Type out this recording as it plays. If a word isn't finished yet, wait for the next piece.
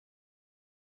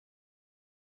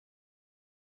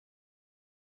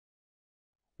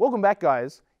Welcome back,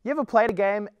 guys. You ever played a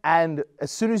game and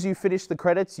as soon as you finish the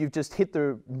credits, you've just hit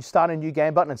the start a new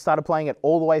game button and started playing it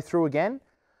all the way through again?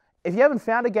 If you haven't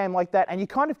found a game like that and you're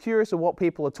kind of curious of what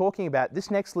people are talking about, this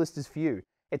next list is for you.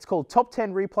 It's called Top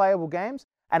 10 Replayable Games,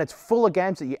 and it's full of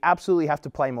games that you absolutely have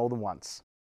to play more than once.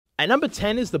 At number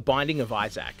 10 is The Binding of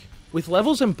Isaac. With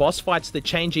levels and boss fights that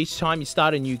change each time you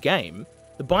start a new game,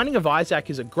 The Binding of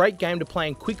Isaac is a great game to play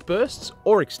in quick bursts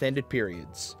or extended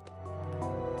periods.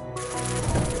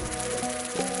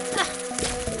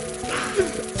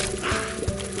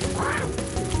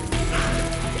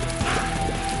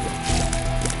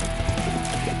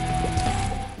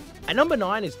 At number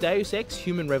 9 is Deus Ex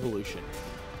Human Revolution.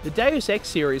 The Deus Ex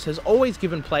series has always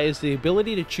given players the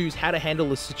ability to choose how to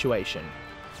handle a situation.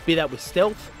 Be that with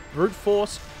stealth, brute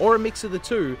force, or a mix of the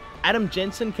two, Adam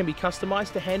Jensen can be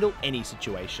customized to handle any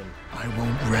situation. I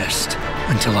won't rest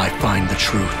until I find the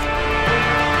truth.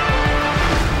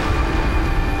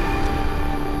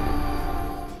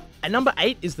 At number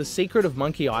 8 is The Secret of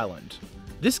Monkey Island.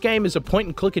 This game is a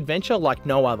point-and-click adventure like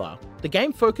no other. The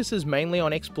game focuses mainly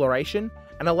on exploration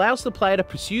and allows the player to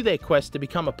pursue their quest to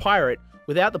become a pirate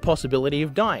without the possibility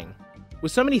of dying.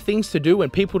 With so many things to do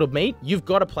and people to meet, you've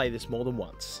got to play this more than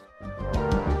once.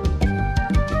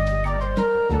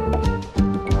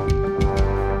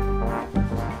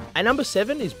 At number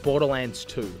 7 is Borderlands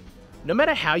 2. No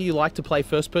matter how you like to play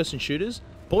first-person shooters,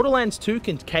 Borderlands 2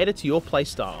 can cater to your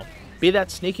playstyle, be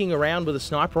that sneaking around with a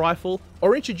sniper rifle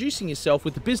or introducing yourself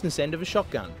with the business end of a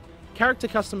shotgun. Character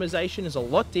customization is a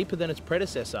lot deeper than its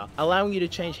predecessor, allowing you to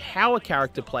change how a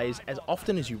character plays as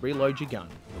often as you reload your gun.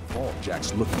 The vault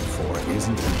Jack's looking for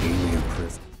isn't an alien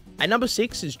prison. At number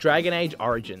 6 is Dragon Age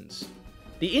Origins.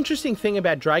 The interesting thing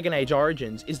about Dragon Age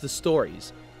Origins is the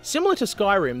stories. Similar to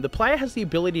Skyrim, the player has the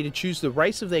ability to choose the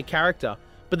race of their character,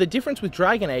 but the difference with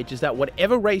Dragon Age is that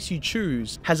whatever race you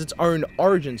choose has its own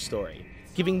origin story,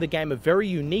 giving the game a very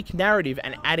unique narrative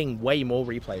and adding way more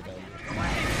replay value.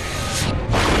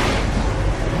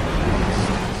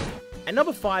 At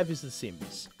number 5 is The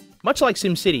Sims. Much like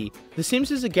SimCity, The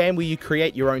Sims is a game where you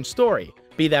create your own story,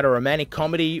 be that a romantic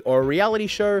comedy or a reality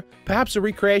show, perhaps a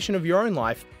recreation of your own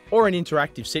life, or an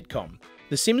interactive sitcom.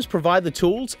 The Sims provide the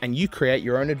tools and you create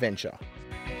your own adventure.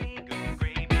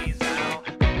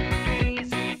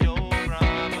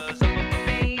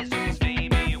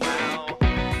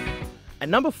 At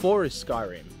number 4 is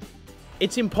Skyrim.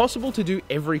 It's impossible to do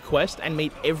every quest and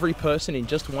meet every person in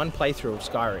just one playthrough of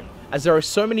Skyrim, as there are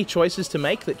so many choices to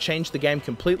make that change the game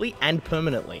completely and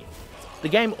permanently. The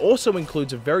game also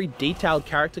includes a very detailed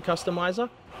character customizer,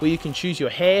 where you can choose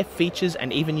your hair, features,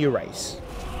 and even your race.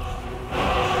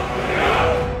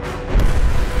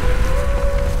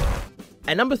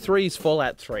 At number 3 is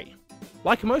Fallout 3.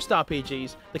 Like most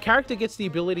RPGs, the character gets the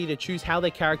ability to choose how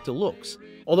their character looks,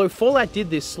 although Fallout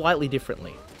did this slightly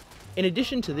differently. In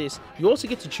addition to this, you also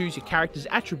get to choose your character's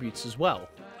attributes as well.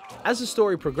 As the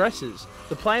story progresses,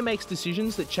 the player makes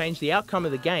decisions that change the outcome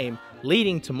of the game,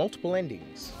 leading to multiple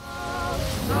endings.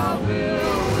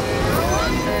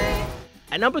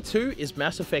 At number 2 is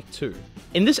Mass Effect 2.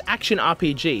 In this action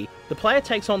RPG, the player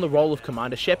takes on the role of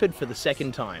Commander Shepard for the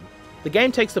second time. The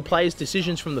game takes the player's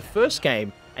decisions from the first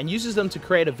game and uses them to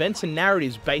create events and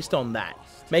narratives based on that,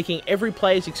 making every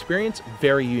player's experience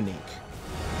very unique.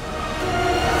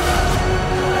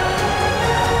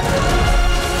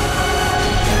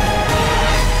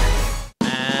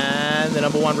 And the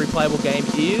number 1 replayable game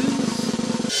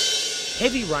is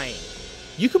Heavy Rain.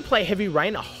 You can play Heavy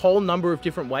Rain a whole number of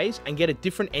different ways and get a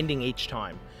different ending each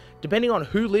time. Depending on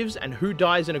who lives and who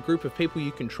dies in a group of people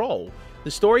you control,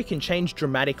 the story can change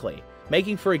dramatically,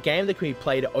 making for a game that can be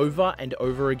played over and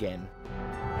over again.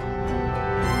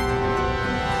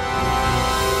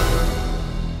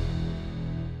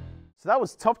 So that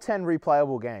was Top 10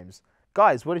 Replayable Games.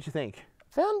 Guys, what did you think?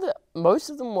 Found that most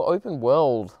of them were open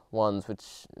world ones,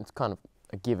 which is kind of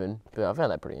a given, but I found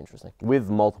that pretty interesting. With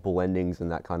multiple endings and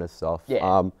that kind of stuff.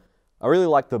 Yeah. I really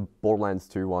like the Borderlands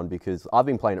 2 one because I've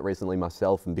been playing it recently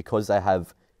myself, and because they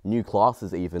have new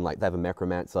classes even, like they have a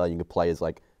Necromancer, you can play as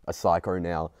like a Psycho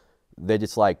now. They're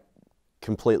just like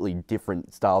completely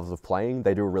different styles of playing.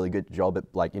 They do a really good job at,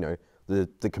 like, you know, the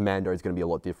Commando is going to be a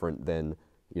lot different than,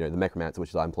 you know, the Necromancer,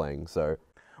 which I'm playing, so.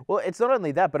 Well, it's not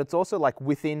only that, but it's also like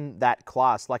within that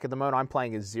class. Like at the moment I'm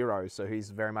playing as Zero, so he's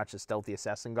very much a stealthy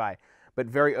assassin guy. But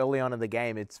very early on in the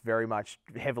game, it's very much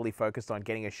heavily focused on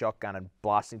getting a shotgun and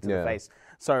blasting to the face.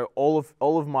 So all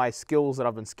of my skills that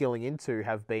I've been skilling into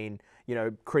have been, you know,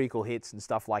 critical hits and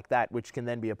stuff like that, which can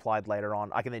then be applied later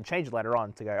on. I can then change it later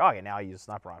on to go, oh, okay, now I use a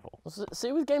sniper rifle.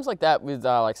 See, with games like that, with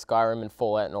like Skyrim and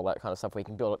Fallout and all that kind of stuff, where you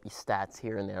can build up your stats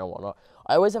here and there and whatnot,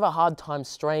 I always have a hard time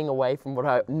straying away from what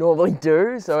I normally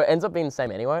do, so it ends up being the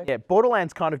same anyway. Yeah,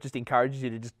 Borderlands kind of just encourages you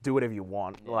to just do whatever you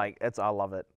want. Yeah. Like, I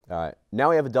love it. All right, now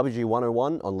we have a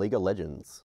WG101 on League of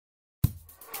Legends.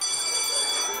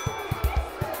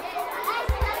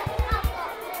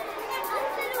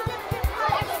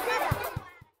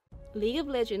 League of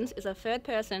Legends is a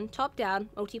third-person, top-down,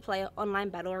 multiplayer online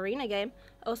battle arena game,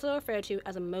 also referred to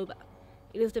as a MOBA.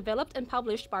 It is developed and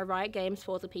published by Riot Games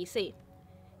for the PC.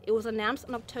 It was announced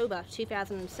in October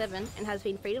 2007 and has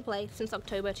been free-to-play since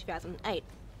October 2008.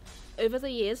 Over the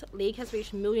years, League has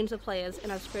reached millions of players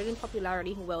and has spread in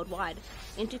popularity worldwide.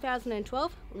 In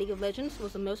 2012, League of Legends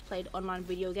was the most played online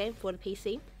video game for the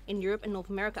PC in Europe and North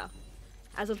America.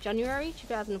 As of January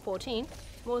 2014,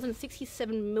 more than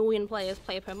 67 million players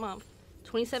play per month,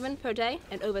 27 per day,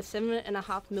 and over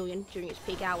 7.5 million during its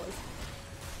peak hours.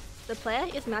 The player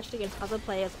is matched against other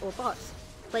players or bots.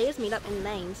 Players meet up in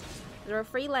lanes. There are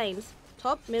 3 lanes,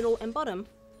 top, middle, and bottom.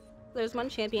 There is 1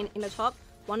 champion in the top,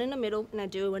 1 in the middle, and a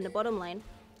duo in the bottom lane.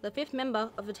 The 5th member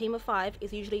of a team of 5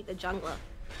 is usually the jungler.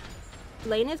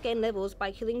 Laners gain levels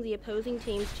by killing the opposing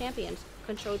team's champions,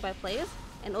 controlled by players,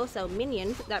 and also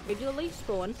minions that regularly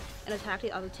spawn and attack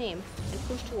the other team and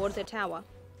push towards their tower.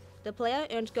 The player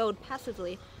earns gold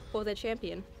passively for their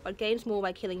champion, but gains more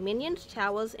by killing minions,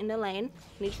 towers in the lane,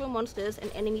 neutral monsters,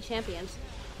 and enemy champions.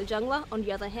 The jungler, on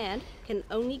the other hand, can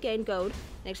only gain gold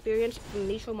and experience from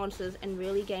neutral monsters and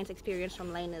rarely gains experience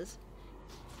from laners.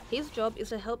 His job is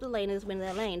to help the laners win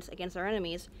their lanes against their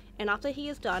enemies, and after he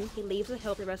is done, he leaves to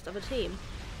help the rest of the team.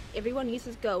 Everyone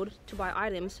uses gold to buy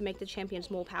items to make the champions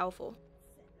more powerful.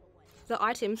 The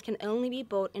items can only be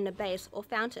bought in the base or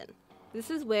fountain. This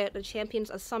is where the champions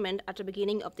are summoned at the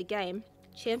beginning of the game.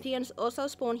 Champions also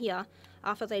spawn here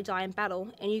after they die in battle,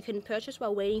 and you can purchase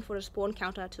while waiting for the spawn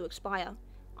counter to expire.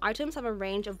 Items have a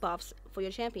range of buffs for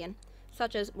your champion,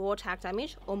 such as more attack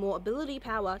damage or more ability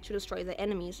power to destroy their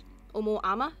enemies, or more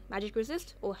armor, magic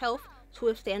resist, or health to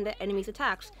withstand their enemies'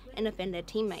 attacks and defend their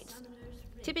teammates.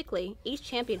 Typically, each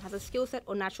champion has a skill set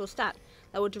or natural stat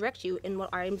that will direct you in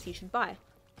what items you should buy.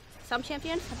 Some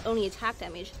champions have only attack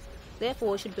damage,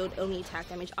 therefore should build only attack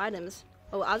damage items,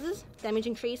 while others, damage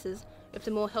increases with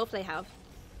the more health they have.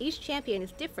 Each champion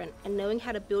is different, and knowing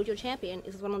how to build your champion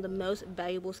is one of the most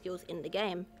valuable skills in the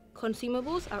game.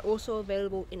 Consumables are also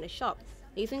available in the shop.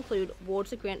 These include wards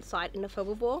to grant sight in the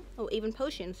focal wall, or even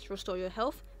potions to restore your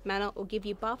health, mana, or give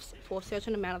you buffs for a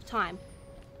certain amount of time.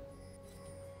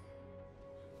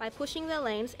 By pushing their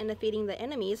lanes and defeating the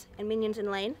enemies and minions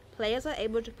in lane, players are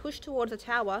able to push towards a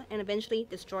tower and eventually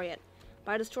destroy it.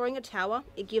 By destroying a tower,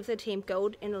 it gives their team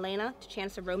gold and a laner a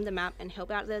chance to roam the map and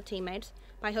help out their teammates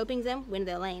by helping them win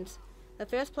their lanes. The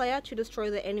first player to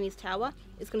destroy the enemy's tower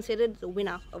is considered the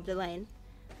winner of the lane.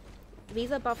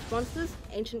 These are buffed monsters,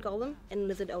 Ancient Golem, and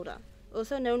Lizard Elder,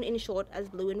 also known in short as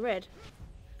blue and red.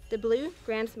 The blue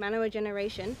grants mana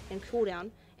regeneration and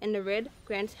cooldown, and the red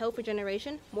grants health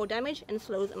regeneration, more damage, and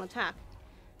slows an attack.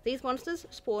 These monsters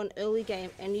spawn early game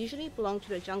and usually belong to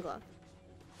the jungler.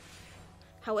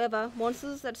 However,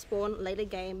 monsters that spawn later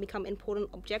game become important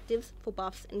objectives for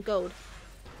buffs and gold.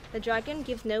 The dragon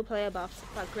gives no player buffs,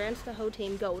 but grants the whole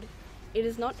team gold. It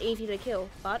is not easy to kill,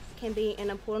 but can be an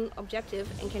important objective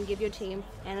and can give your team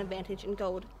an advantage in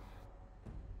gold.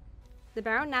 The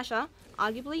Baron Nashor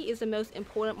arguably is the most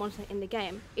important monster in the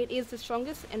game. It is the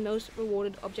strongest and most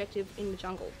rewarded objective in the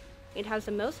jungle. It has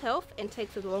the most health and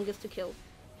takes the longest to kill.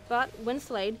 But when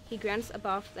slayed, he grants a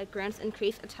buff that grants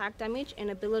increased attack damage and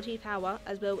ability power,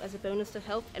 as well as a bonus to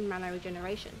health and mana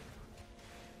regeneration.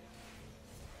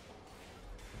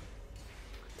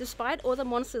 Despite all the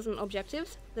monsters and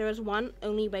objectives, there is one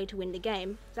only way to win the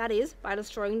game, that is, by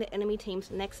destroying the enemy team's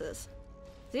nexus.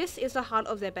 This is the heart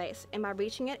of their base, and by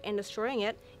reaching it and destroying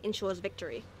it ensures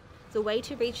victory. The way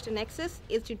to reach the nexus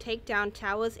is to take down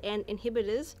towers and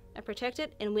inhibitors, protect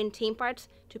it, and win teamfights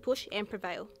to push and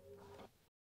prevail.